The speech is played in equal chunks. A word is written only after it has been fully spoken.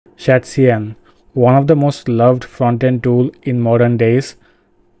ShadCN, one of the most loved front-end tool in modern days.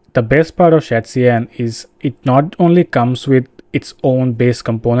 The best part of ShadCN is it not only comes with its own base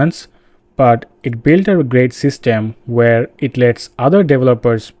components, but it built a great system where it lets other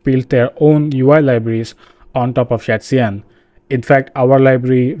developers build their own UI libraries on top of ShadCN. In fact, our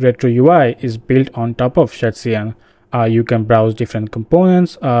library RetroUI is built on top of ShadCN. You can browse different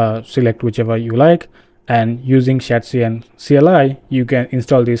components, select whichever you like, and using ShadCN CLI, you can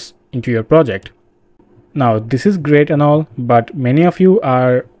install this into your project. Now, this is great and all, but many of you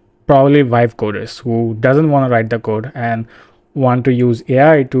are probably Vibe coders who doesn't want to write the code and want to use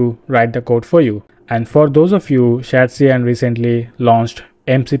AI to write the code for you. And for those of you, ShadCN recently launched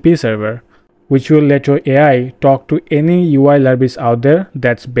MCP server, which will let your AI talk to any UI libraries out there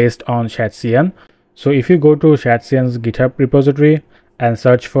that's based on ShadCN. So if you go to ShadCN's GitHub repository and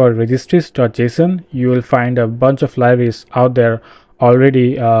search for registries.json, you will find a bunch of libraries out there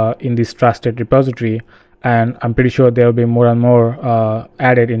already in this trusted repository, and I'm pretty sure there will be more and more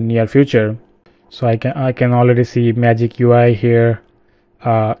added in near future. So I can already see Magic UI here,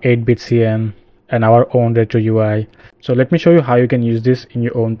 8-bit CN, and our own RetroUI. So let me show you how you can use this in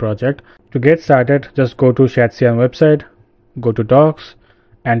your own project. To get started, just go to ShadCN website, go to docs,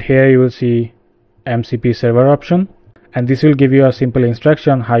 and here you will see MCP server option, and this will give you a simple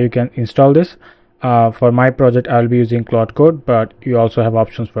instruction how you can install this. For my project, I'll be using Claude code, but you also have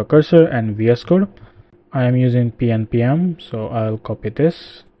options for Cursor and VS Code. I am using PNPM, so I'll copy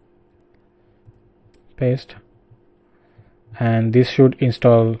this, paste, and this should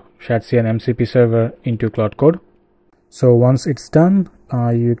install ShadCN MCP server into Claude code. So once it's done,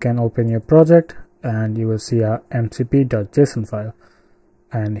 you can open your project and you will see a mcp.json file,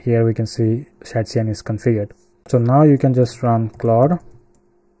 and here we can see ShadCN is configured. So now you can just run Claude,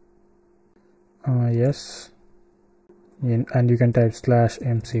 yes, and you can type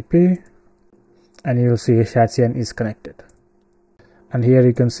 /mcp, and you will see ShadCN is connected. And here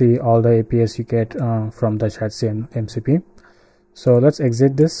you can see all the APIs you get from the ShadCN MCP. So let's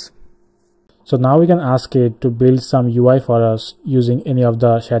exit this. So now we can ask it to build some UI for us using any of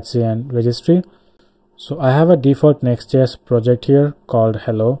the ShadCN registry. So I have a default Next.js project here called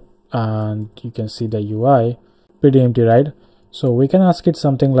hello, and you can see the UI pretty empty, right? So we can ask it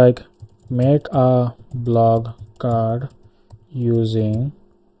something like make a blog card using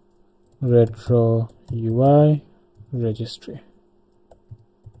RetroUI registry,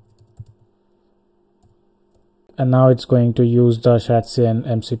 and now it's going to use the ShadCN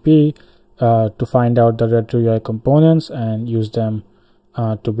MCP to find out the RetroUI components and use them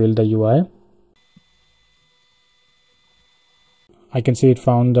to build the UI. I can see it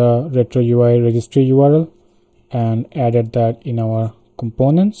found the RetroUI registry URL and added that in our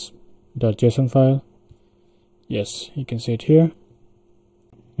components.json file. Yes, you can see it here.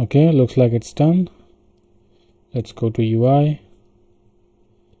 Okay, looks like it's done. Let's go to UI.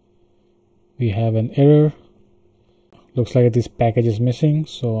 We have an error. Looks like this package is missing,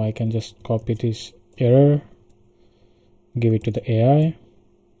 so I can just copy this error, give it to the AI,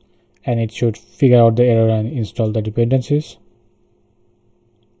 and it should figure out the error and install the dependencies.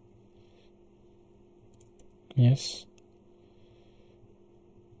 Yes.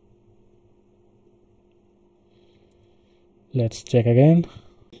 Let's check again.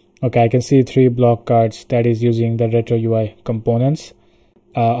 Okay, I can see 3 block cards that is using the RetroUI components.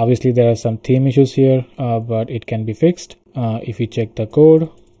 Obviously there are some theme issues here, but it can be fixed. If you check the code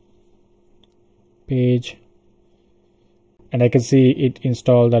page, and I can see it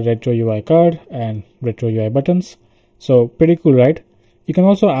installed the RetroUI card and RetroUI buttons. So pretty cool, right? You can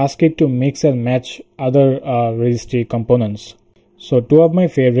also ask it to mix and match other registry components. So 2 of my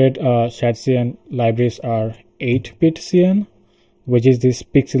favorite ShadCN libraries are 8-bit CN, which is this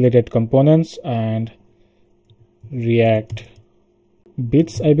pixelated components, and React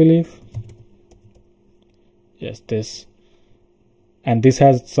bits, I believe. Yes, this, and this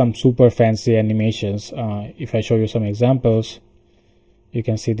has some super fancy animations. If I show you some examples, you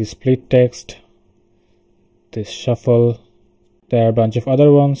can see the split text, this shuffle. There are a bunch of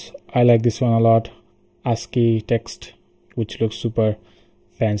other ones. I like this one a lot, ASCII text, which looks super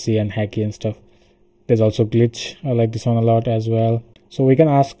fancy and hacky and stuff. There's also glitch. I like this one a lot as well. So we can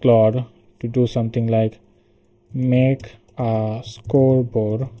ask Claude to do something like make a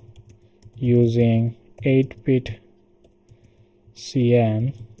scoreboard using 8-bit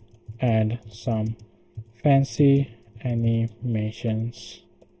CN and some fancy animations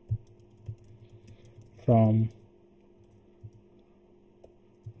from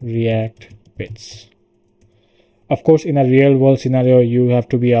React bits. Of course, in a real world scenario, you have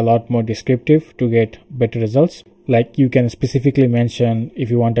to be a lot more descriptive to get better results. Like you can specifically mention if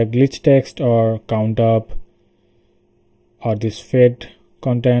you want a glitch text or count up or this fed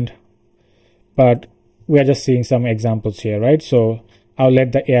content, but we are just seeing some examples here, right? So I'll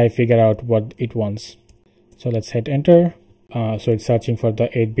let the AI figure out what it wants. So let's hit enter. So it's searching for the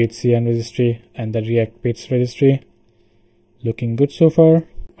 8-bit CN registry and the React bits registry. Looking good so far.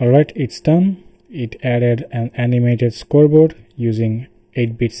 Alright, it's done. It added an animated scoreboard using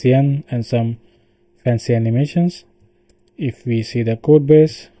 8-bit CN and some fancy animations. If we see the code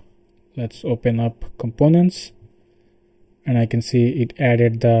base, let's open up components, and I can see it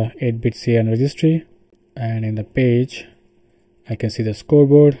added the 8-bit CN registry, and in the page I can see the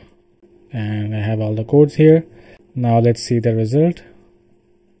scoreboard, and I have all the codes here. Now let's see the result.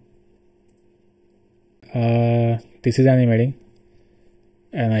 This is animating,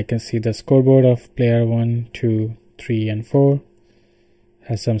 and I can see the scoreboard of player 1, 2, 3 and 4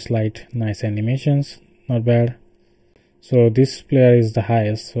 has some slight nice animations, not bad. So this player is the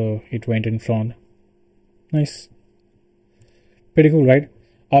highest, so it went in front. Nice. Pretty cool, right?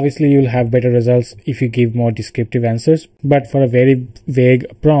 Obviously you'll have better results if you give more descriptive answers, but for a very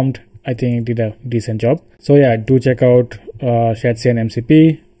vague prompt, I think it did a decent job. So yeah, do check out ShadCN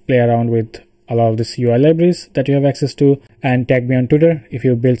MCP, play around with a lot of these UI libraries that you have access to, and tag me on Twitter if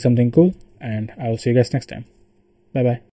you build something cool, and I will see you guys next time. Bye bye.